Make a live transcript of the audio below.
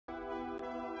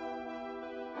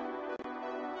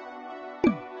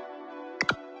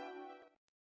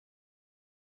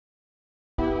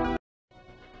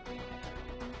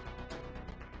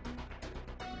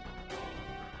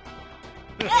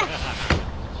I'm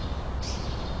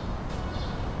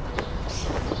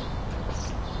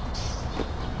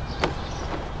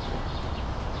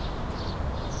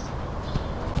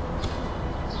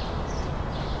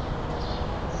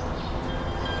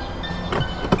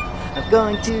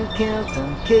going to kill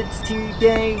some kids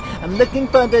today. I'm looking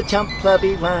for the chump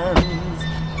clubby ones.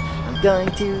 I'm going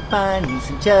to find me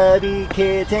some chubby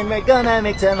kids and we're gonna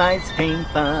make some ice cream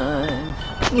fun.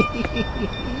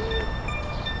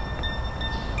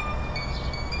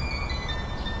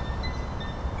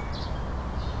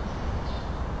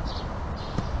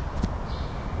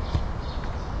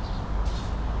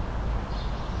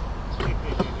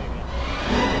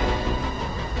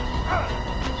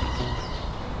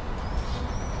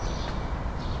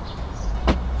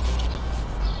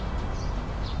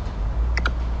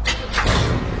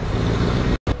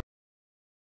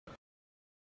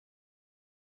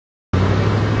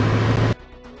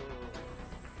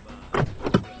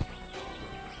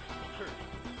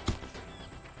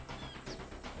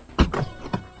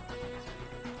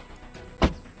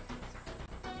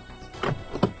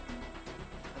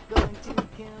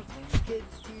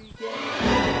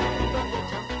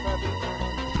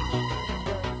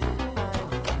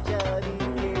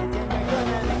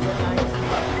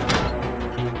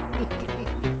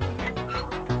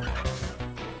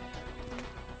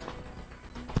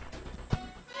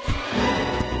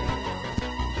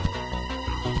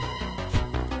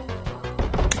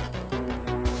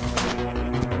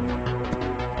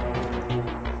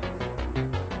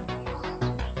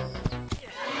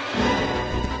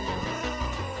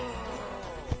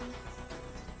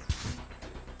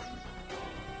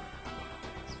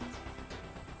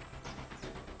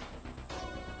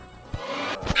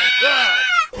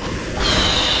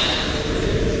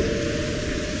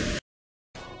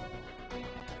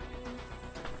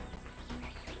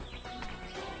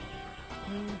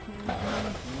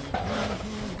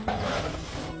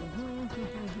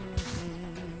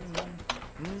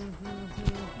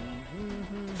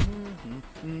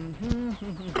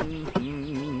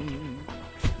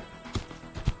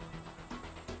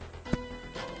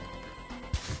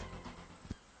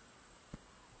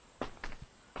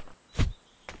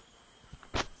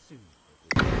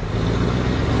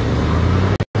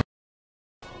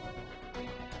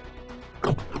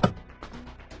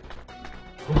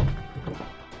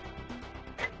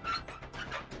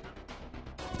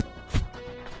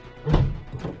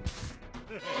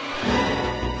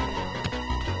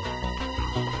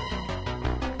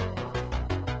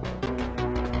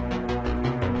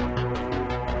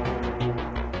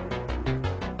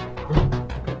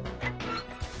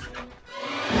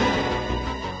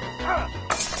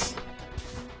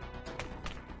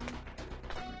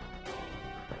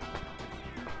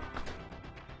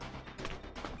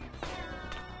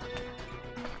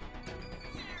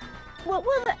 What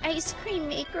will the ice cream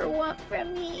maker want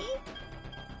from me?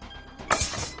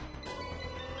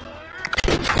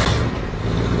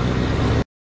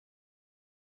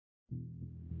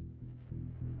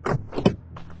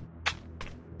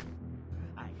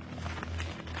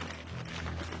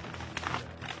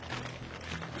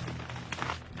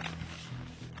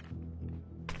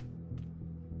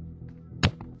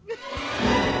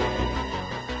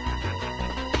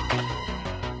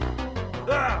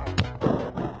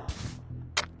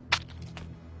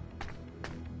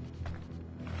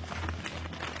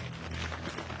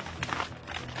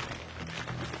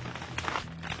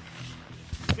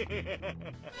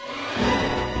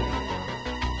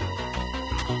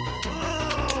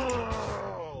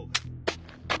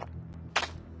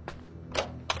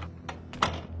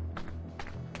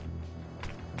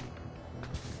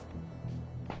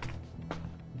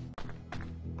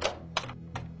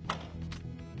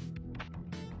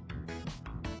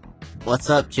 What's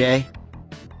up, Jay?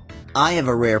 I have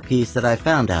a rare piece that I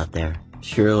found out there.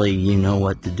 Surely you know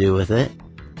what to do with it.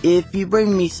 If you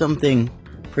bring me something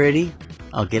pretty,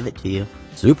 I'll give it to you.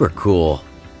 Super cool.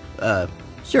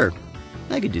 Sure.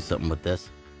 I could do something with this.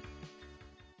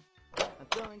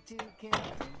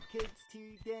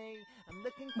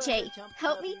 Jay,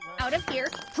 help me out of here,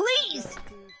 please!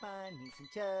 Find me some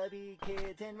chubby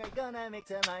kids and we're gonna make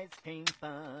some ice cream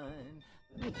fun.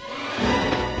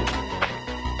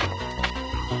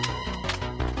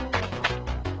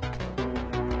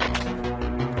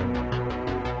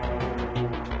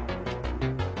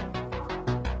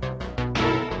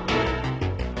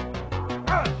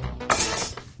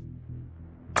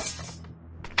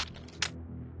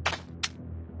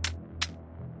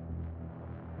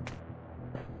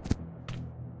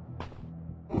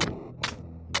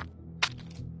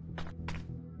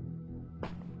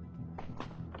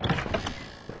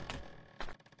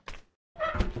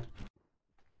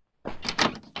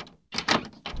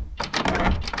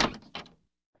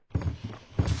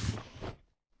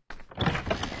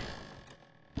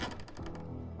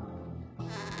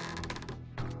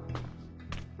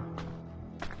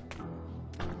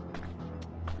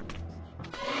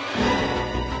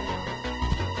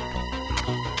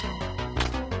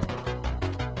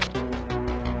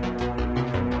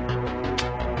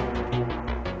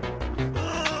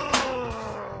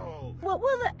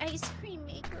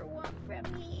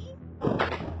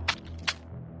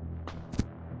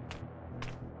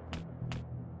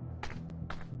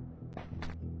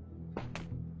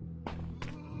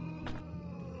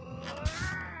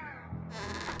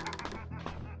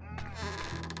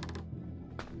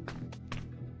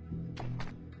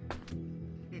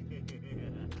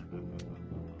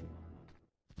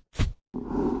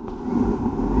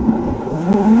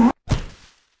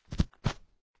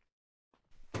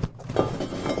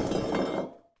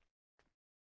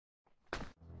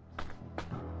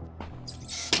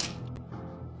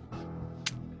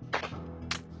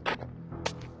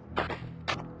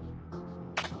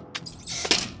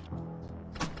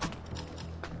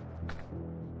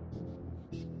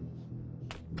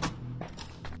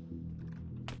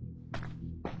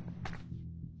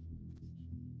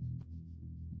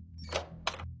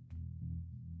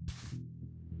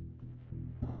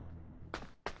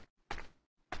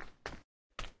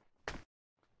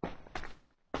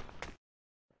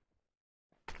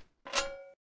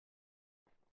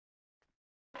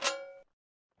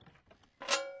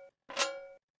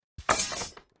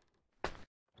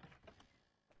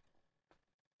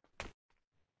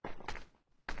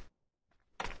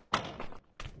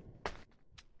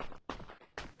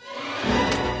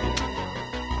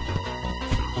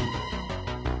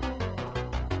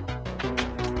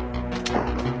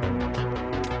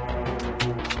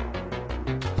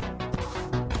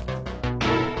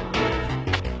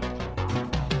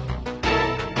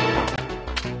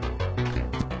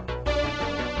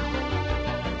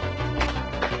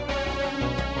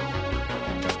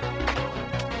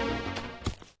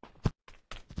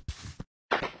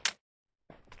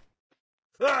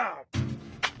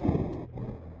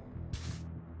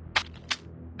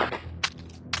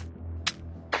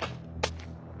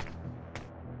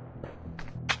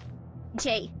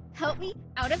 Jay, help me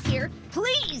out of here,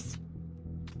 please!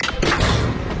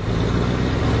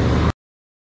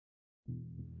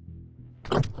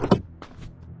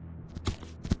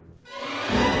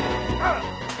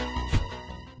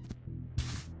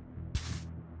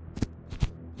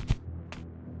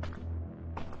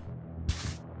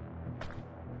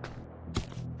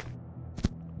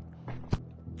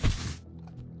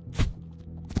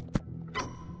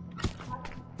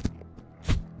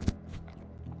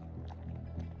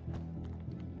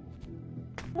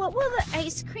 What will the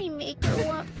ice cream maker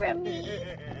want from me?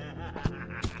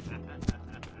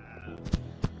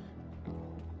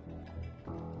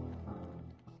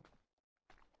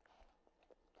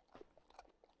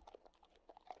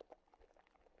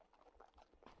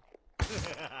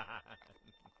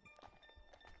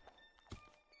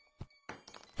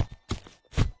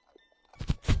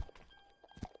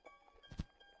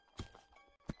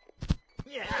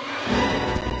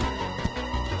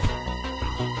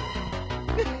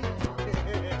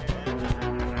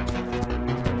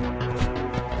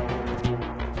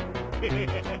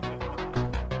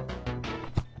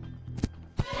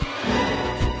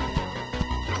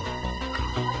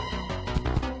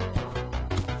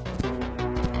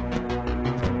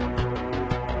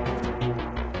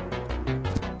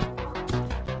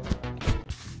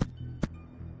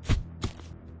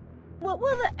 What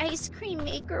will the ice cream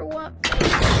maker want from me?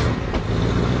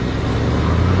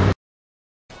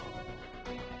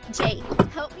 Jay,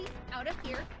 help me out of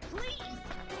here, please!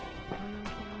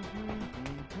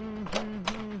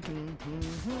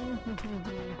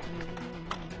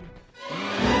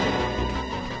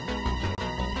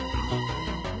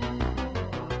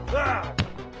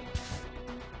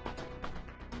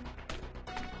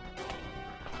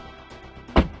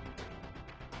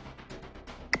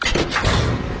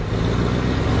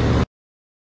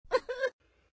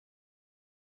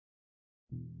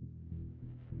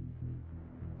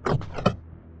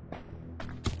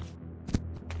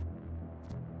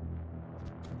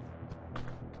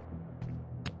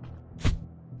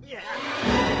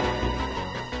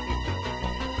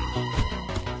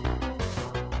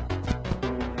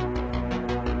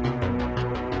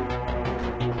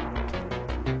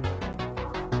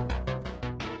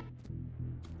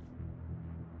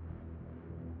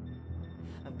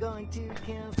 I'm going to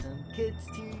kill some kids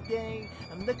today.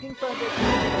 I'm looking for the going to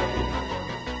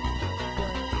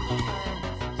find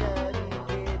some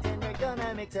chubby kids and we're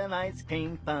gonna make some ice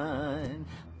cream fun.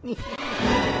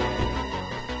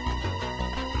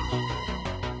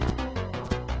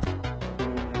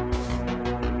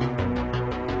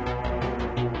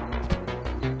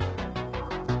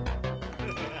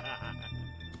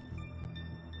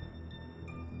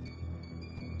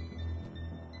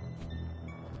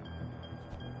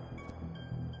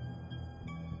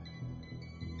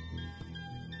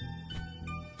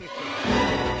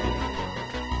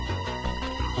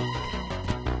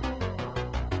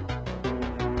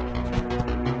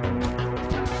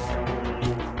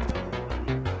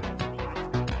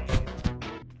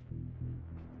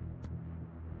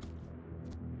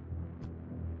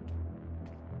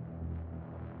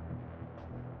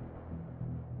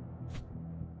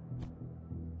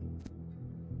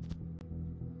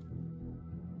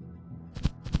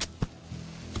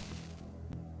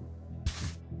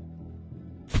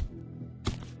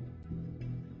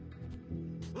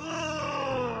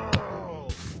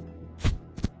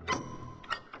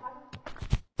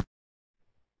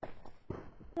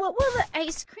 What will the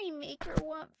ice cream maker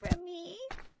want from me?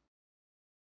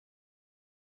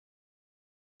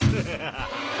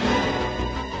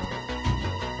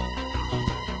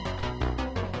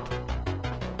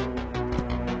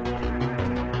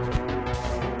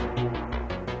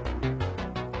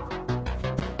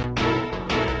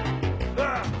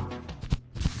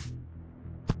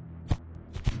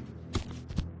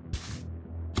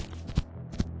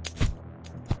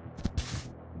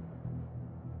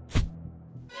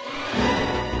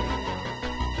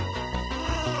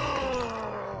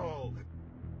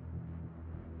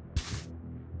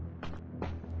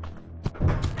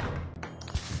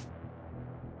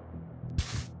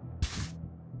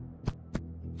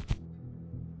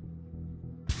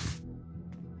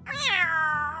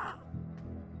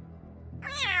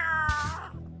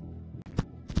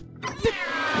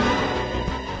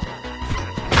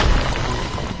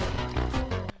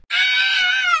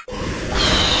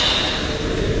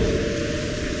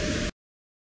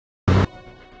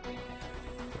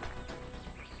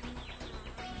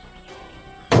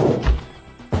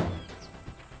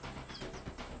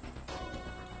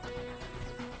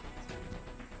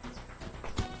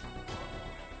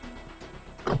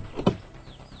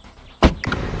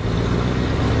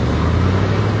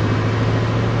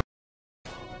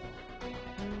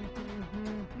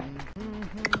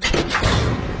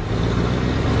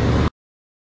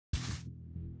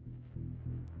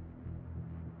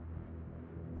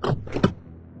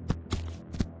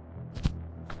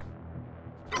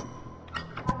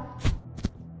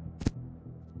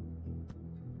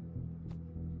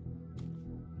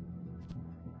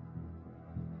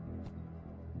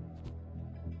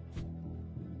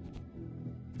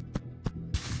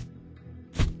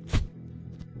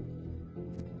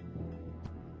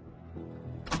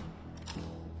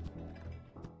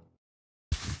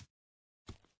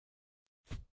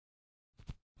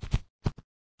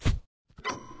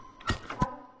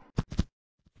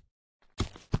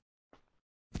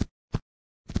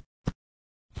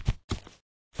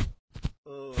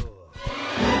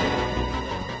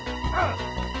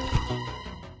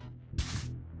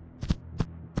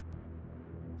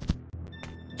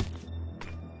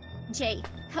 Jay,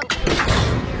 help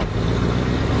me.